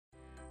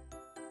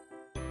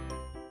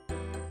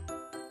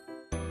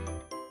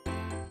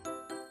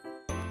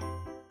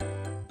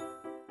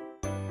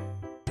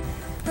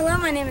Hello,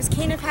 my name is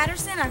Cana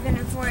Patterson. I've been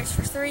in 4-H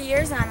for 3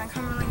 years and I'm in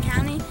Cumberland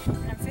County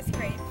and I'm 5th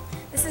grade.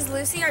 This is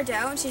Lucy, our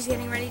doe, and she's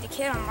getting ready to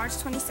kid on March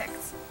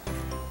 26th.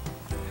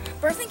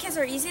 Birthing kits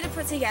are easy to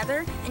put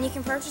together and you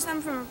can purchase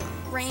them from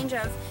a range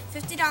of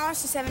 $50 to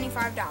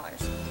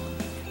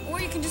 $75.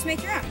 Or you can just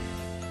make your own.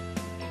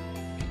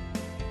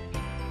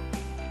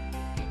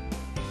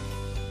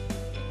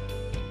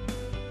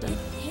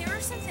 Here are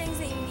some things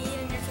that you need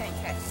in your kidding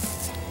kit.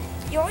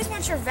 You always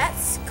want your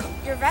vet's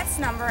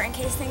number in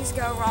case things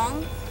go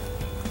wrong.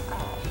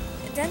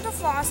 Dental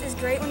floss is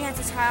great when you have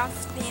to tie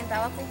off the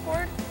umbilical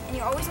cord, and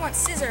you always want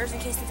scissors in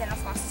case the dental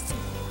floss is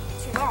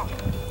too long.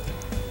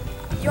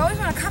 You always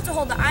want a cup to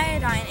hold the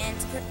iodine in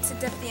to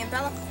dip the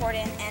umbilical cord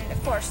in, and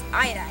of course,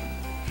 iodine.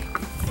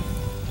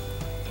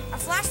 A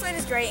flashlight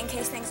is great in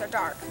case things are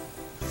dark.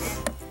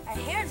 And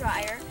a hair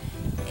dryer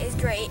is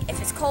great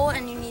if it's cold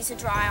and you need to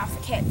dry off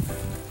the kid.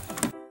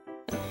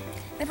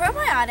 The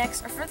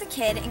probiotics are for the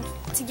kid and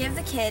to give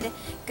the kid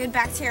good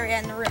bacteria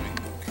in the rumen.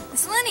 The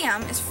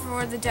selenium is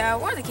for the doe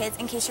or the kids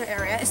in case your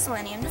area is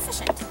selenium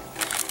deficient.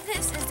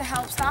 This is to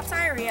help stop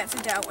diarrhea if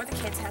the doe or the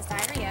kids has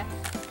diarrhea.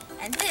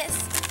 And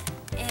this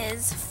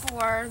is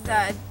for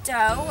the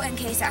doe in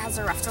case it has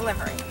a rough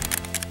delivery.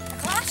 The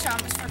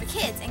colostrum is for the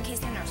kids in case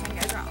the nursing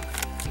goes wrong.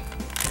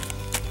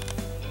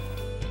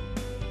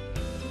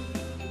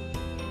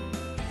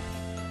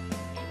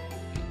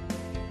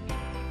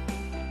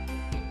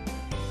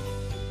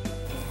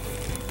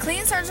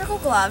 Clean surgical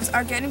gloves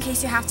are good in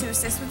case you have to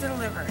assist with the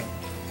delivery.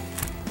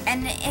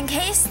 And in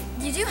case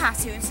you do have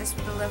to assist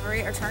with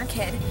delivery or turn a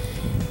kid,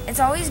 it's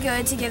always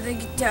good to give the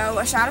doe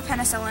a shot of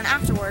penicillin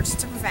afterwards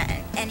to prevent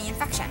any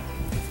infection.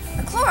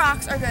 The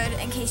Clorox are good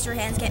in case your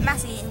hands get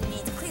messy and you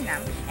need to clean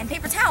them, and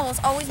paper towels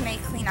always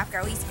make cleanup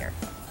go easier.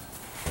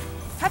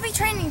 Puppy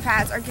training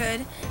pads are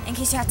good in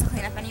case you have to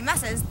clean up any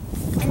messes,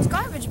 and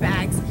garbage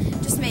bags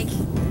just make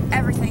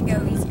everything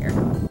go easier.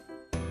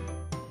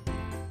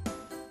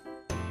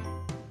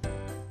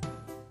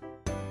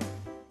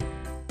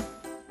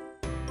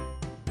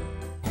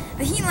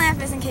 The heat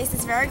lamp is in case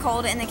it's very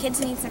cold and the kids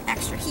need some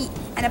extra heat,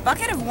 and a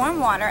bucket of warm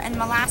water and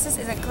molasses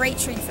is a great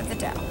treat for the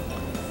doe.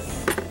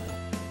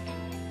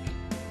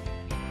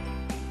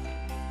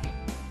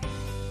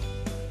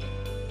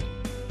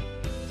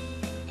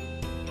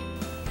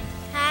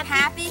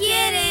 Happy